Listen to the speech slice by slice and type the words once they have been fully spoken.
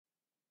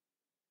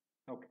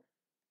Okay,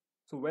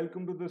 so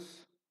welcome to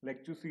this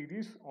lecture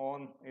series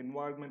on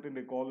environment and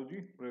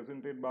ecology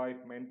presented by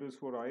Mentors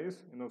for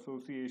IS in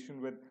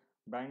association with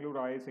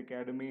Bangalore IS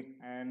Academy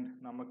and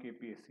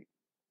NammaKPSC.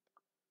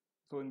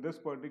 So in this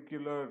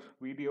particular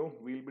video,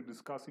 we'll be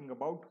discussing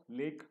about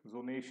lake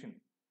zonation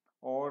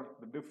or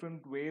the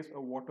different ways a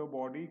water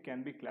body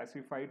can be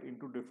classified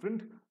into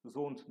different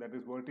zones, that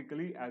is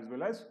vertically as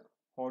well as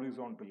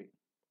horizontally.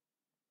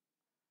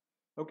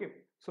 Okay,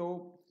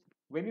 so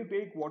when you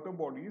take water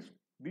bodies,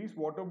 these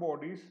water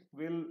bodies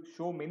will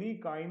show many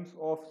kinds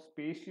of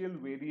spatial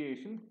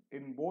variation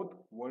in both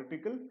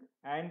vertical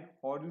and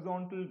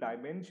horizontal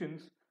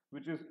dimensions,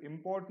 which is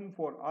important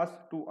for us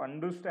to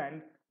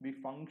understand the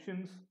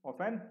functions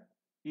of an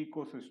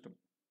ecosystem.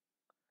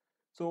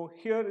 So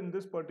here in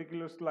this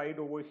particular slide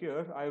over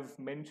here, I've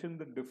mentioned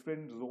the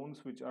different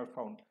zones which are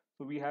found.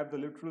 So we have the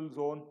littoral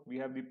zone, we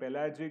have the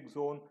pelagic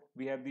zone,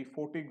 we have the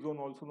photic zone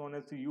also known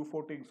as the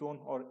euphotic zone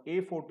or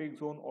aphotic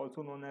zone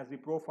also known as the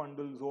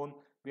profundal zone.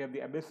 We have the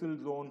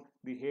abyssal zone,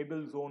 the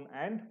Hebbal zone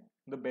and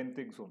the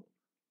benthic zone.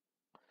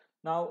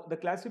 Now the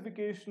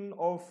classification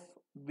of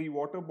the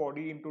water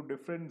body into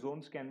different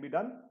zones can be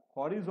done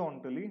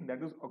horizontally,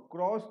 that is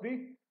across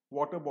the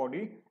water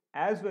body,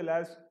 as well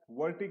as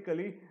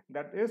vertically,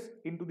 that is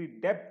into the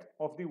depth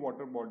of the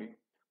water body.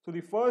 So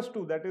the first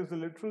two, that is the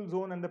littoral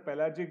zone and the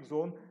pelagic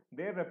zone,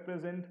 they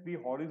represent the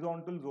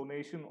horizontal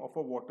zonation of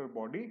a water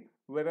body,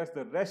 whereas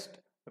the rest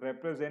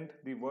represent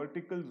the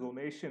vertical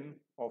zonation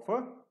of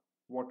a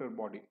water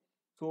body.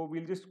 So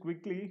we'll just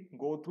quickly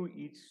go through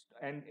each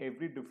and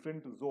every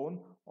different zone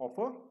of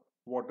a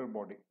water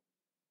body.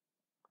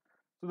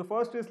 So the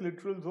first is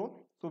littoral zone.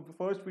 So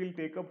first we'll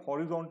take up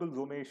horizontal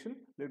zonation,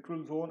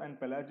 littoral zone and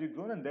pelagic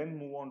zone, and then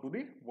move on to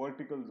the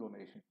vertical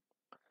zonation.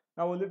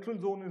 Now a littoral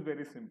zone is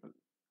very simple.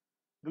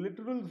 The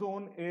littoral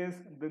zone is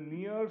the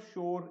near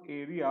shore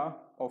area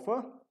of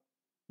a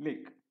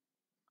lake.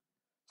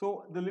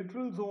 So the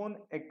littoral zone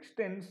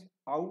extends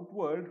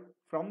outward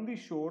from the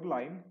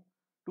shoreline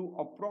to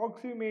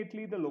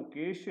approximately the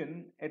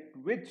location at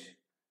which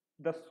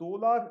the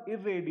solar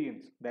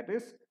irradiance, that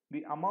is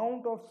the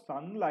amount of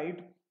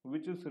sunlight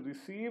which is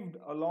received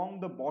along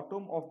the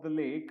bottom of the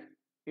lake,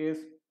 is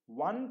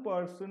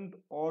 1%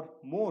 or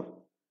more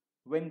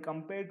when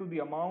compared to the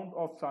amount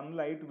of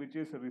sunlight which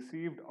is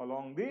received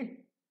along the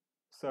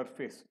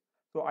surface.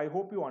 So I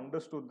hope you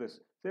understood this.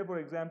 Say for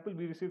example,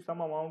 we receive some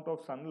amount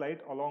of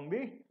sunlight along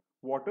the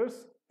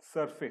water's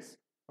surface.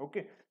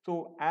 Okay,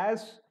 so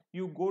as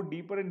you go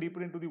deeper and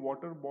deeper into the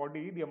water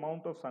body, the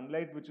amount of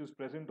sunlight which is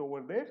present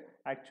over there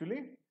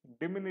actually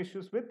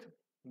diminishes with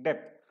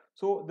depth.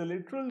 So the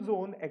littoral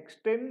zone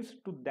extends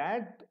to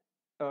that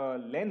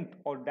length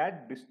or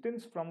that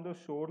distance from the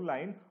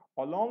shoreline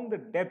along the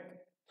depth.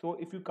 So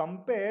if you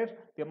compare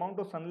the amount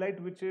of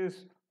sunlight which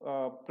is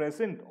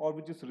present or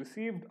which is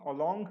received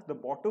along the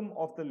bottom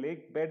of the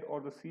lake bed or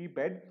the sea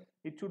bed,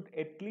 it should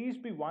at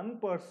least be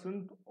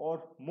 1%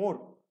 or more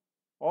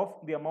of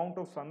the amount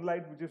of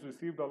sunlight which is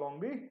received along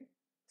the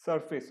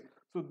surface.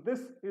 So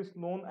this is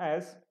known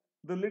as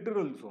the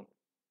littoral zone.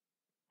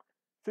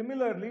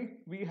 Similarly,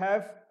 we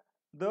have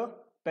the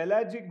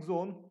pelagic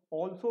zone,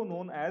 also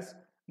known as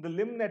the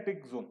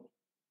limnetic zone.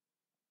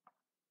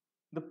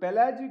 The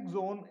pelagic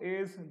zone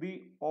is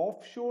the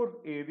offshore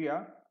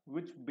area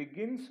which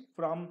begins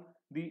from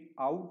the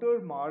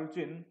outer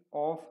margin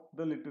of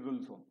the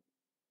littoral zone,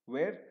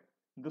 where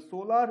the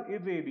solar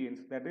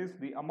irradiance, that is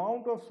the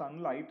amount of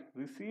sunlight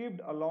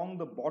received along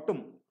the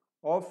bottom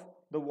of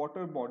the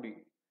water body,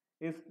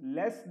 is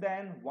less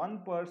than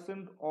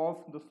 1%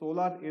 of the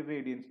solar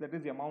irradiance, that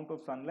is the amount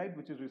of sunlight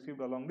which is received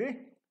along the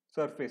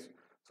surface.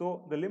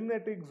 So the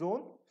limnetic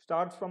zone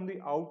starts from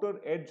the outer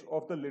edge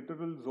of the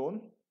littoral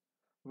zone,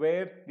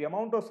 where the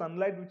amount of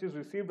sunlight which is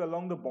received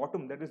along the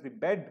bottom, that is the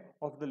bed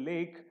of the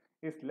lake,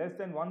 is less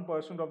than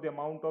 1% of the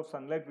amount of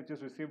sunlight which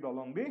is received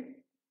along the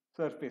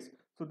surface.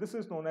 So this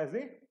is known as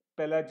a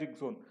pelagic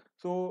zone.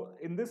 So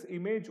in this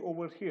image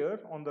over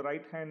here on the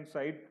right hand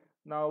side,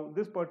 now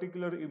this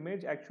particular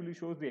image actually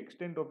shows the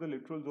extent of the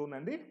littoral zone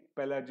and the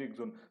pelagic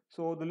zone.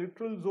 So the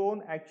littoral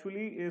zone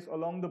actually is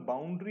along the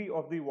boundary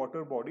of the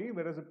water body,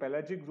 whereas the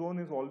pelagic zone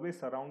is always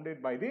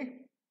surrounded by the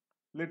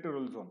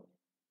littoral zone.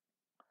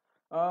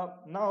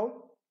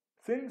 Now,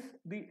 since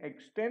the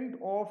extent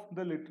of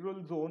the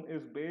littoral zone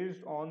is based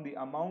on the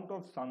amount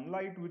of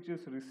sunlight which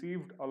is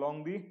received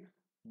along the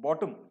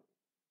bottom,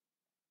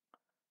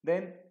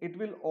 then it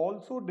will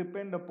also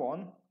depend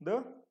upon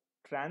the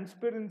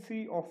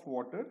transparency of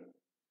water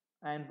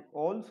and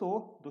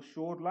also the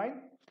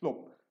shoreline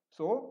slope.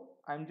 So,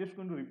 I'm just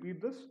going to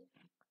repeat this.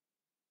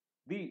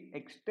 The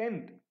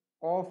extent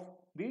of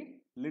the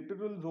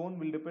littoral zone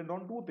will depend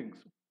on two things,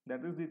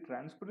 that is the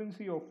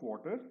transparency of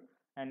water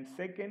and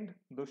second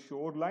the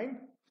shoreline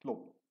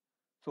slope.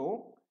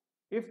 So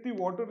if the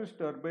water is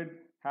turbid,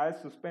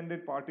 has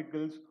suspended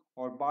particles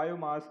or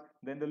biomass,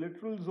 then the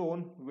littoral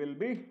zone will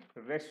be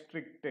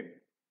restricted.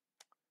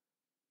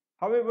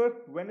 However,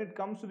 when it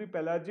comes to the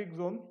pelagic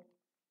zone,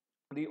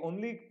 the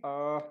only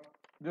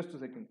just a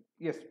second,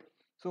 yes,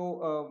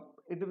 so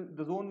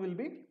the zone will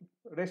be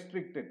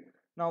restricted.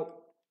 Now,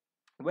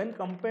 when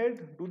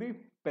compared to the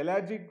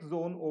pelagic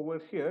zone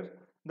over here,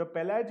 the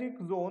pelagic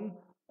zone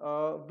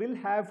will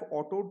have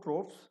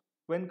autotrophs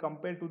when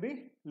compared to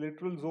the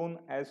littoral zone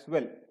as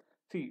well.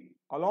 See,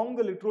 along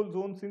the littoral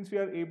zone, since we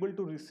are able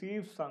to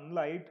receive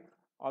sunlight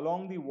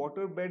along the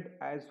waterbed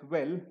as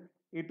well,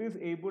 it is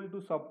able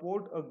to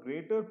support a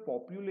greater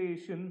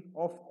population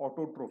of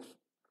autotrophs.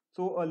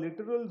 So a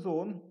littoral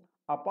zone,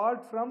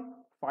 apart from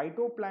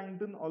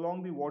phytoplankton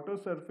along the water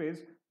surface,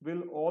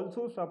 will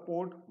also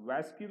support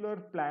vascular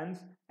plants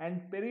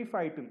and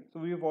periphyton. So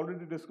we have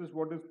already discussed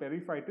what is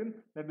periphyton,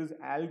 that is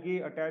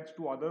algae attached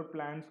to other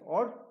plants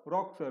or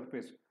rock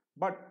surface.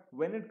 But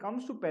when it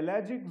comes to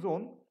pelagic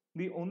zone,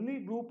 the only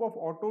group of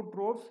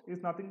autotrophs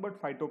is nothing but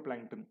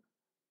phytoplankton,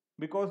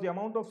 because the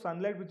amount of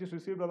sunlight which is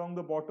received along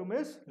the bottom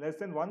is less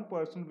than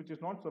 1%, which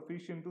is not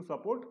sufficient to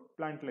support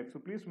plant life. So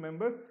please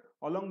remember,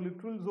 along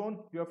littoral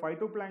zone you have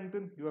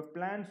phytoplankton, you have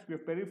plants, you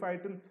have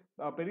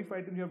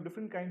periphyton, you have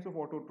different kinds of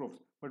autotrophs.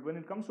 But when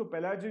it comes to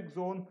pelagic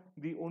zone,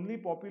 the only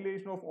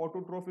population of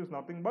autotroph is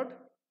nothing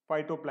but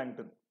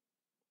phytoplankton.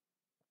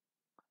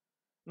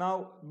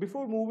 Now,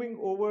 before moving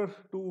over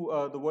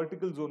to the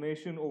vertical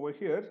zonation over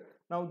here,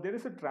 now there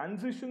is a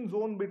transition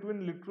zone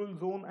between littoral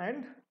zone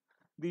and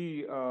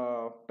the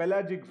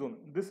pelagic zone.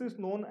 This is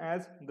known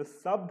as the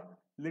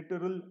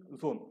sublittoral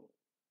zone.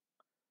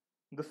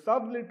 The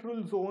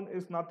sublittoral zone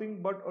is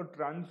nothing but a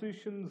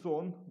transition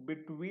zone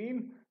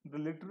between the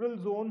littoral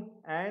zone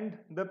and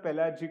the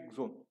pelagic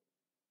zone.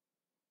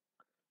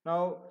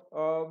 Now,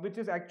 which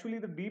is actually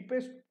the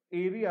deepest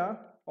area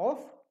of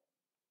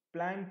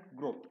plant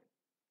growth.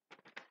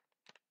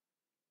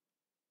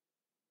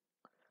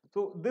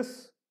 So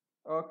this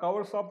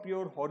covers up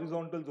your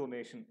horizontal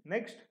zonation.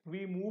 Next,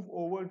 we move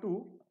over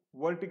to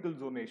vertical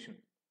zonation.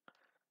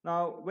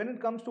 Now, when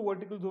it comes to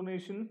vertical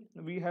zonation,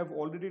 we have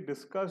already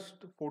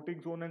discussed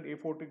photic zone and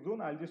aphotic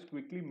zone. I'll just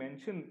quickly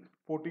mention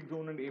photic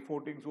zone and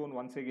aphotic zone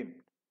once again.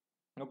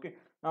 Okay.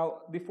 Now,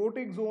 the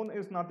photic zone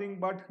is nothing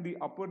but the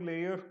upper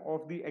layer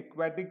of the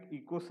aquatic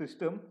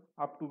ecosystem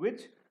up to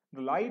which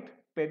the light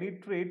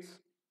penetrates,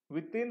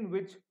 within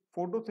which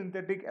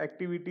photosynthetic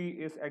activity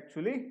is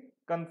actually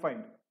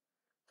confined.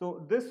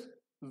 So this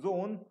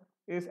zone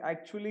is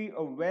actually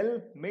a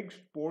well mixed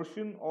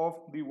portion of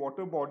the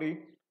water body,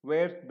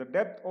 where the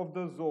depth of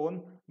the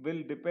zone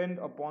will depend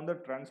upon the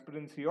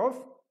transparency of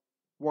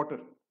water.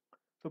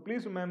 So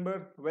please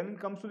remember, when it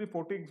comes to the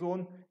photic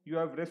zone, you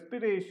have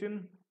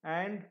respiration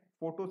and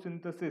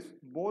photosynthesis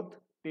both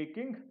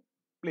taking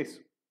place.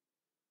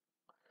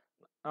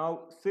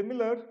 Now,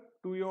 similar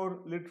to your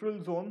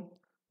littoral zone,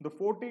 the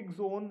photic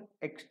zone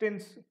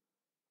extends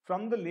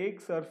from the lake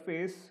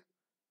surface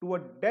to a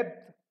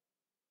depth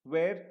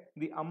where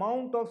the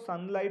amount of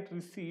sunlight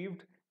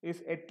received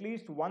is at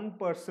least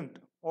 1%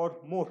 or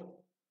more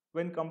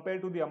when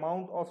compared to the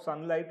amount of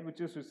sunlight which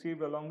is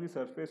received along the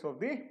surface of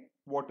the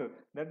water.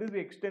 That is the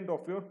extent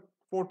of your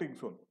photic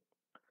zone.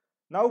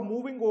 Now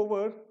moving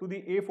over to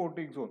the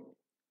aphotic zone.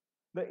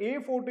 The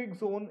aphotic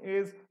zone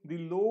is the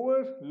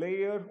lower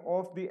layer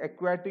of the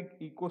aquatic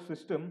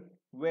ecosystem,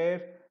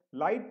 where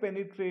light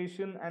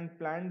penetration and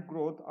plant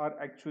growth are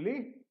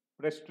actually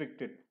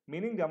restricted,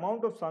 meaning the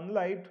amount of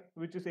sunlight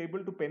which is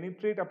able to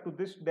penetrate up to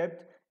this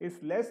depth is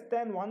less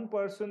than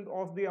 1%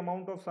 of the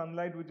amount of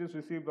sunlight which is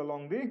received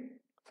along the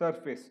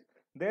surface.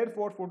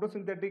 Therefore,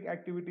 photosynthetic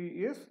activity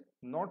is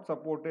not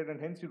supported, and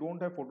hence you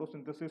don't have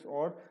photosynthesis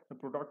or the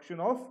production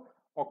of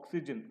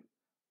oxygen.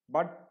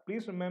 But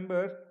please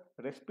remember,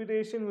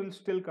 respiration will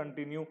still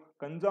continue,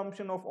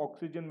 consumption of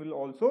oxygen will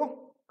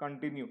also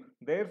continue.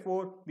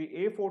 Therefore, the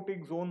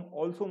aphotic zone,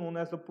 also known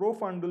as the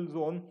profundal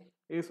zone,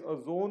 is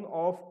a zone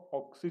of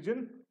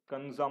oxygen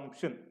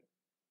consumption.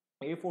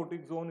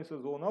 Aphotic zone is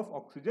a zone of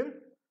oxygen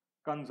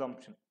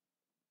consumption.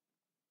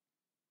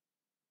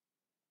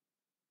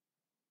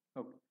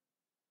 Okay.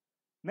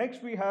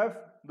 Next, we have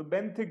the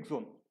benthic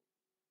zone.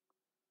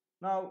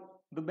 Now,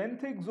 the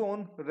benthic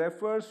zone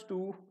refers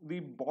to the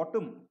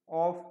bottom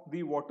of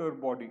the water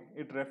body.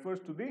 It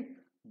refers to the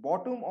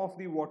bottom of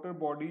the water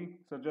body,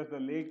 such as the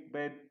lake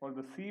bed or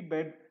the sea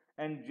bed,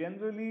 and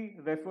generally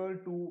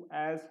referred to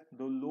as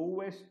the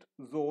lowest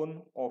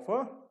zone of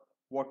a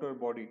water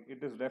body.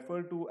 It is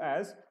referred to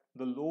as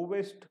the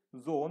lowest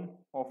zone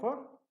of a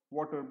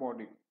water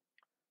body.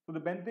 So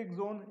the benthic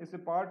zone is a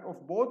part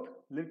of both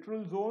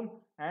littoral zone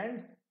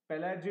and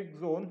pelagic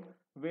zone,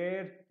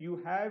 where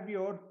you have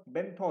your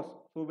benthos.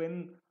 So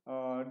when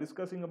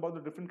discussing about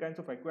the different kinds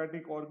of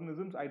aquatic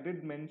organisms, I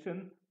did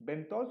mention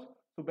benthos.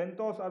 So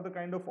benthos are the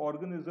kind of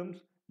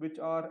organisms which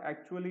are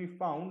actually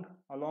found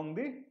along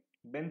the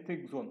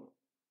benthic zone.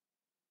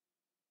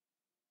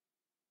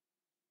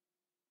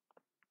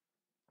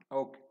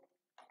 Okay.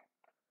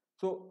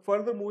 So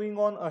further moving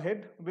on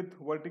ahead with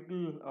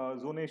vertical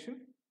zonation.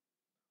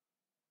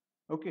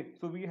 Okay,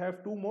 so we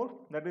have two more,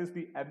 that is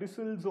the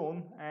abyssal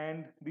zone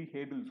and the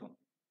Hebbal zone.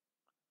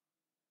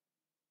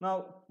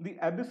 Now, the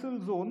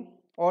abyssal zone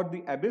or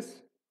the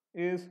abyss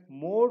is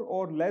more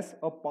or less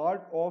a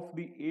part of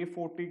the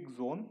aphotic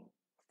zone,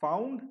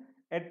 found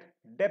at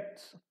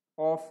depths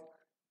of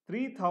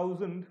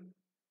 3000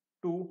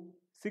 to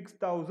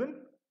 6000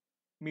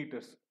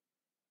 meters.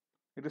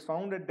 It is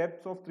found at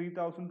depths of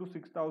 3000 to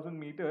 6000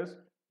 meters,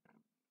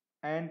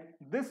 and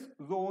this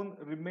zone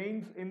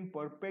remains in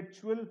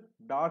perpetual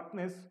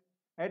darkness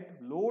at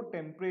low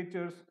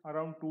temperatures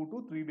around 2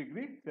 to 3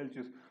 degree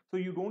Celsius. So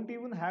you don't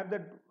even have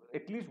that,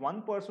 at least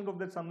 1% of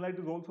that sunlight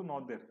is also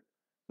not there.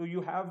 So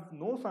you have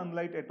no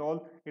sunlight at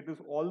all. It is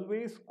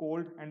always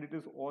cold and it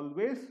is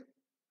always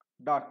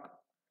dark.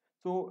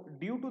 So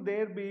due to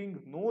there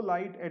being no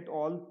light at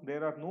all,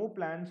 there are no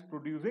plants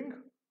producing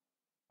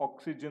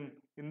oxygen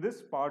in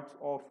this parts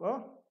of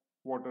a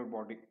water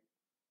body.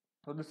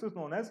 So this is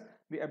known as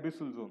the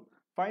abyssal zone.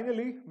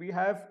 Finally, we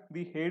have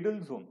the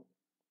Hebbal zone.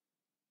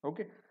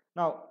 Okay.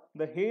 Now,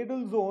 the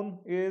Hebbal zone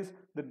is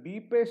the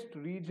deepest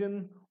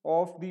region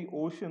of the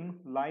ocean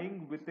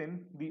lying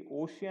within the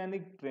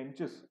oceanic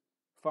trenches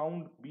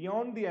found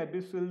beyond the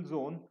abyssal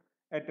zone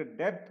at a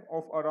depth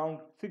of around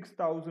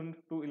 6,000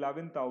 to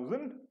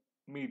 11,000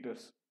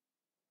 meters.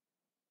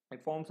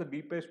 It forms the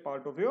deepest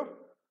part of your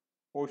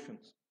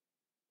oceans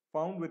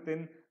found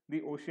within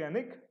the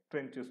oceanic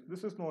trenches.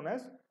 This is known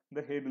as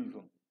the Hebbal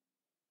zone.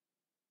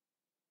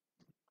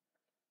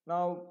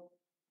 Now,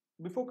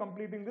 before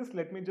completing this,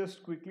 let me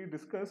just quickly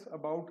discuss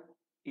about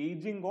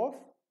aging of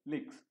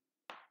lakes.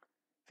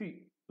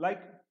 See,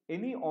 like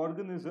any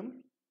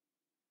organism,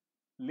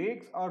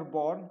 lakes are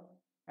born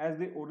as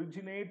they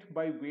originate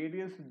by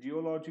various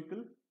geological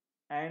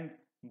and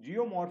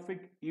geomorphic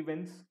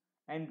events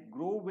and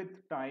grow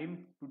with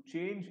time to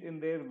change in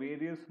their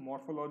various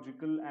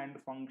morphological and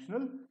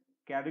functional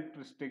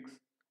characteristics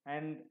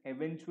and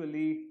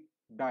eventually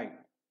die.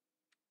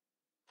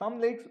 Some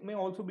lakes may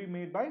also be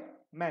made by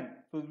man.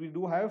 So we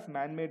do have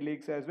man-made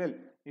lakes as well.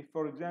 If,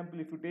 for example,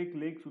 if you take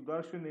Lake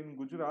Sudarshan in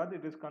Gujarat,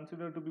 it is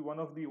considered to be one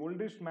of the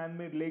oldest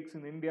man-made lakes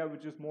in India,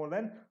 which is more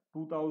than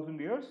 2000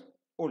 years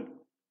old.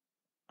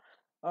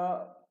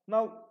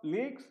 Now,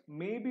 lakes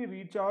may be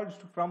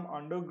recharged from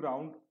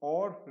underground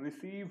or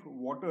receive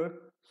water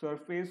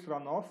surface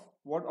runoff,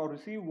 or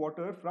receive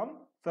water from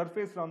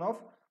surface runoff,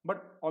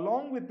 but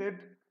along with it,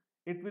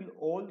 it will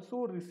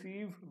also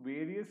receive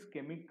various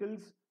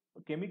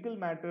chemical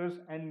matters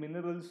and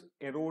minerals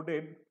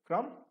eroded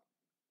from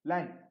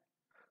land.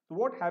 So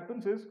what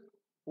happens is,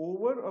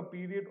 over a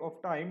period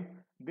of time,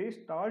 they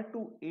start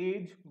to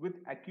age with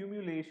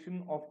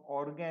accumulation of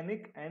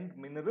organic and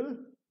mineral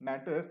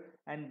matter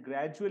and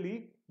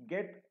gradually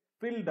get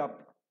filled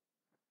up.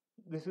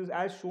 This is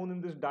as shown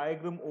in this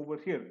diagram over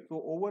here.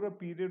 So over a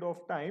period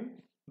of time,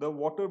 the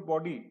water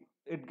body,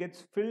 it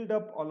gets filled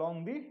up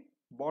along the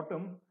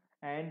bottom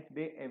and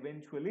they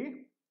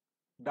eventually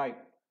die.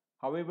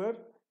 However,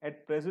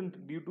 at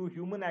present, due to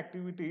human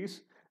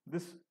activities,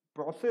 this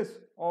process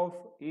of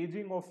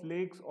aging of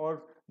lakes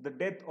or the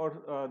death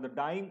or the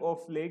dying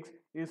of lakes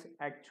is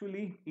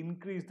actually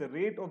increased. The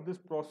rate of this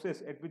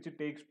process at which it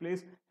takes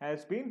place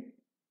has been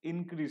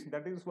increased.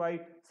 That is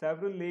why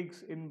several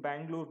lakes in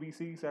Bangalore, we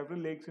see several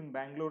lakes in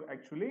Bangalore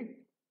actually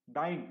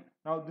dying.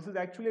 Now, this is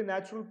actually a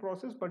natural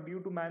process, but due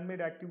to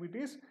man-made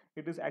activities,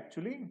 it is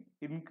actually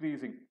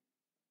increasing.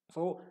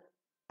 So,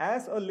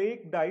 as a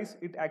lake dies,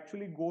 it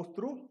actually goes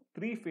through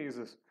three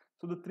phases.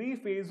 So the three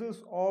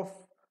phases of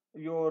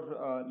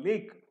your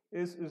lake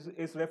is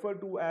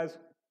referred to as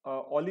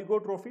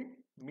oligotrophy,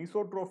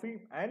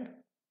 mesotrophy and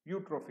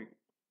eutrophy.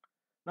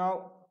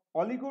 Now,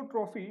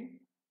 oligotrophic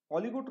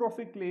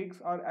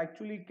lakes are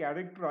actually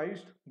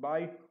characterized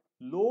by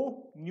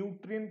low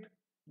nutrient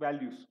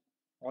values.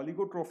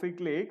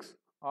 Oligotrophic lakes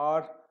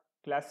are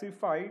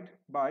classified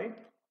by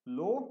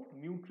low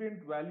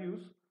nutrient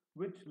values,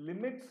 which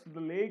limits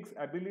the lake's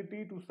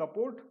ability to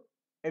support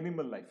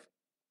animal life.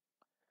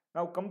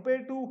 Now,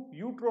 compared to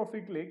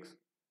eutrophic lakes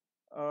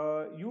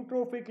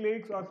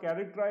are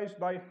characterized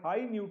by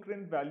high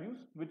nutrient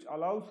values, which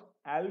allows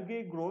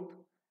algae growth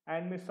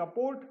and may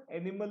support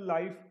animal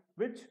life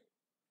which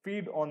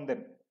feed on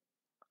them.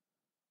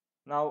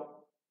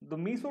 Now, the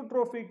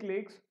mesotrophic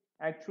lakes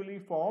actually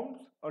forms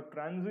a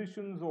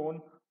transition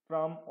zone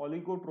from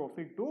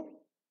oligotrophic to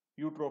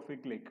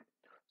eutrophic lake.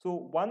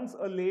 So once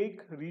a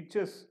lake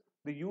reaches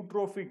the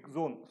eutrophic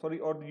zone, or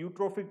the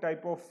eutrophic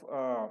type of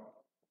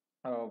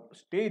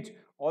stage,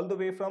 all the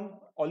way from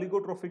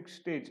oligotrophic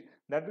stage,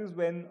 that is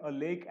when a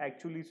lake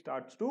actually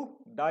starts to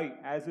die,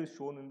 as is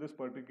shown in this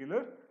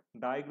particular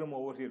diagram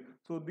over here.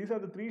 So these are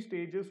the three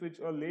stages which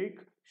a lake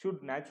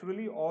should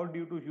naturally or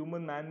due to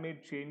human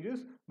man-made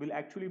changes will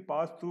actually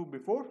pass through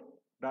before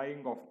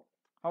dying off.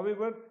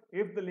 However,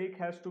 if the lake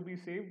has to be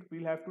saved,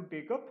 we'll have to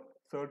take up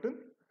certain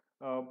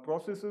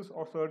processes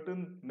or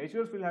certain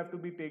measures will have to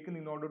be taken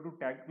in order to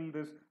tackle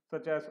this,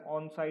 such as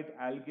on-site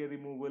algae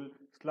removal,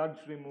 sludge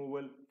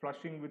removal,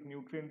 flushing with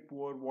nutrient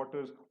poor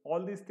waters.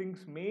 All these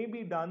things may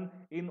be done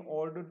in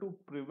order to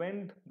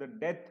prevent the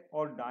death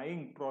or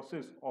dying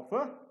process of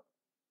a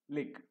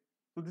lake.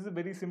 So this is a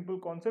very simple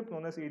concept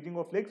known as aging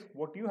of lakes.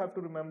 What you have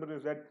to remember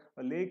is that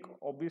a lake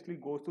obviously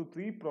goes through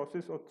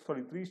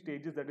three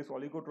stages, that is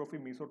oligotrophy,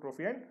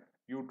 mesotrophy and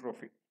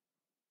eutrophy.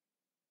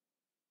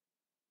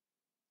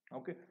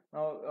 Okay,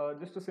 now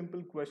just a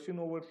simple question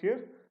over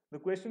here. The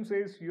question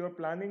says you are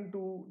planning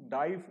to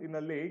dive in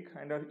a lake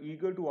and are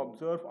eager to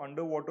observe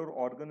underwater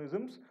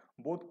organisms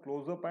both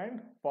close up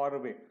and far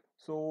away.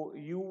 So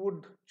you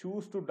would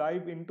choose to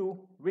dive into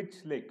which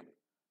lake?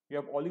 You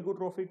have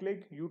oligotrophic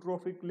lake,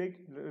 eutrophic lake,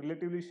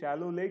 relatively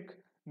shallow lake,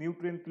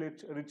 nutrient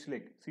rich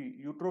lake. See,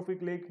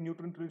 eutrophic lake,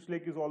 nutrient rich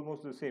lake is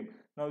almost the same.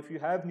 Now, if you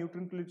have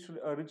nutrient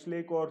rich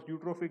lake or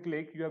eutrophic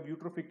lake, you have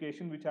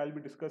eutrophication, which I'll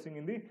be discussing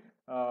in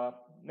the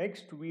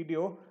next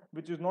video,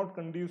 which is not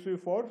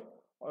conducive for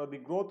the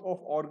growth of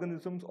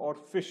organisms or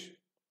fish.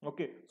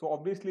 Okay, so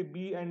obviously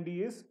B and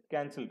D is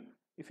cancelled.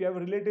 If you have a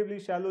relatively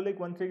shallow lake,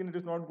 once again it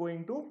is not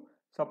going to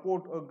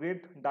support a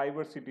great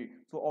diversity.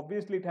 So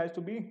obviously it has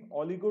to be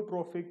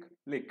oligotrophic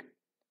lake.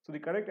 So the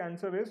correct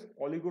answer is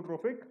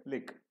oligotrophic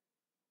lake.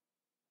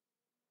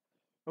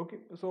 Okay,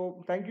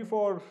 so thank you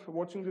for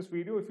watching this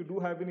video. If you do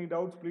have any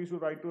doubts, please do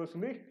write to us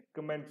in the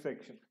comment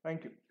section.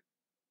 Thank you.